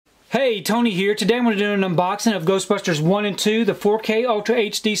Hey, Tony here. Today I'm going to do an unboxing of Ghostbusters 1 and 2, the 4K Ultra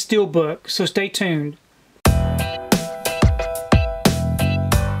HD SteelBook, so stay tuned.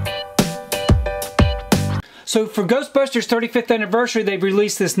 So for Ghostbusters 35th anniversary, they've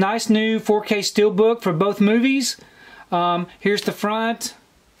released this nice new 4K SteelBook for both movies. Here's the front,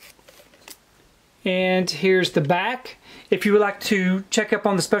 and here's the back. If you would like to check up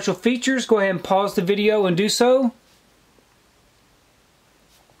on the special features, go ahead and pause the video and do so.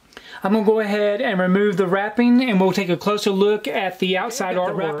 I'm going to go ahead and remove the wrapping, and we'll take a closer look at the outside artwork.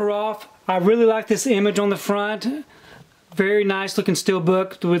 The wrapper off. I really like this image on the front. Very nice looking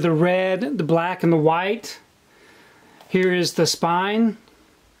steelbook with the red, the black, and the white. Here is the spine.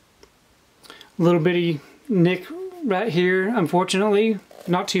 A little bitty nick right here, unfortunately.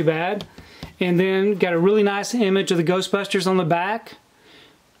 Not too bad. And then got a really nice image of the Ghostbusters on the back.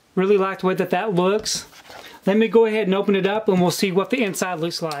 Really like the way that looks. Let me go ahead and open it up and we'll see what the inside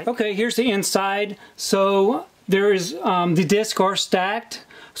looks like. Okay, here's the inside. So there is the discs are stacked.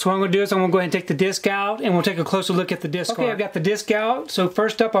 So what I'm going to do is I'm going to go ahead and take the disc out and we'll take a closer look at the disc art. Okay, I've got the disc out. So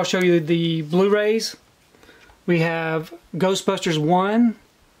first up I'll show you the Blu-rays. We have Ghostbusters 1.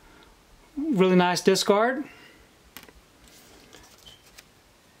 Really nice disc art.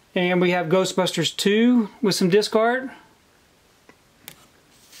 And we have Ghostbusters 2 with some disc art.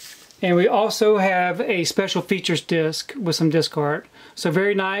 And we also have a special features disc with some disc art. So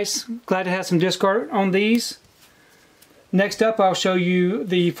very nice. Glad to have some disc art on these. Next up I'll show you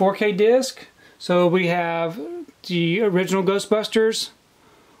the 4K disc. So we have the original Ghostbusters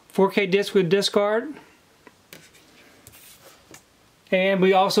 4K disc with disc art. And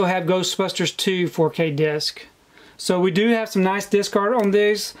we also have Ghostbusters 2 4K disc. So we do have some nice disc art on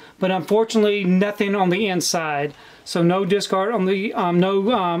these, but unfortunately nothing on the inside. So no disc art on the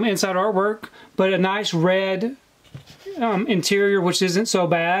inside artwork, but a nice red interior, which isn't so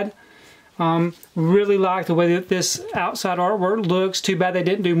bad. Really like the way that this outside artwork looks. Too bad they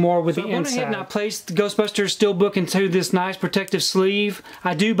didn't do more with the inside. I went ahead and I placed the Ghostbusters SteelBook into this nice protective sleeve.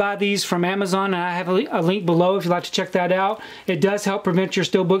 I do buy these from Amazon, and I have a link below if you'd like to check that out. It does help prevent your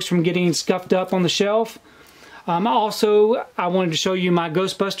SteelBooks from getting scuffed up on the shelf. Also, I wanted to show you my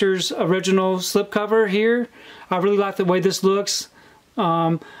Ghostbusters original slipcover here. I really like the way this looks.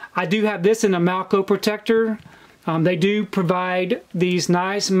 I do have this in a Malco protector. They do provide these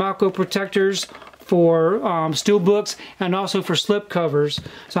nice Malco protectors for SteelBooks and also for slipcovers.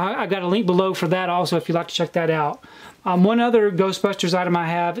 So I got a link below for that also if you'd like to check that out. One other Ghostbusters item I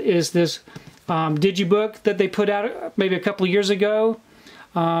have is this digibook that they put out maybe a couple of years ago.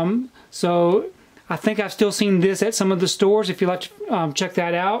 So I think I've still seen this at some of the stores if you'd like to check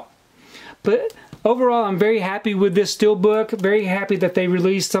that out. But overall, I'm very happy with this SteelBook. Very happy that they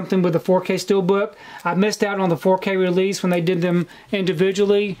released something with the 4K SteelBook. I missed out on the 4K release when they did them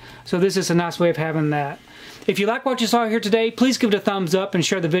individually. So this is a nice way of having that. If you like what you saw here today, please give it a thumbs up and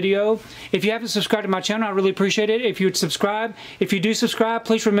share the video. If you haven't subscribed to my channel, I really appreciate it if you would subscribe. If you do subscribe,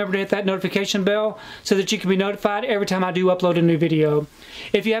 please remember to hit that notification bell so that you can be notified every time I do upload a new video.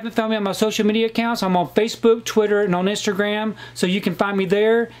 If you haven't found me on my social media accounts, I'm on Facebook, Twitter, and on Instagram, so you can find me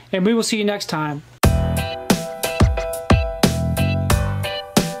there, and we will see you next time.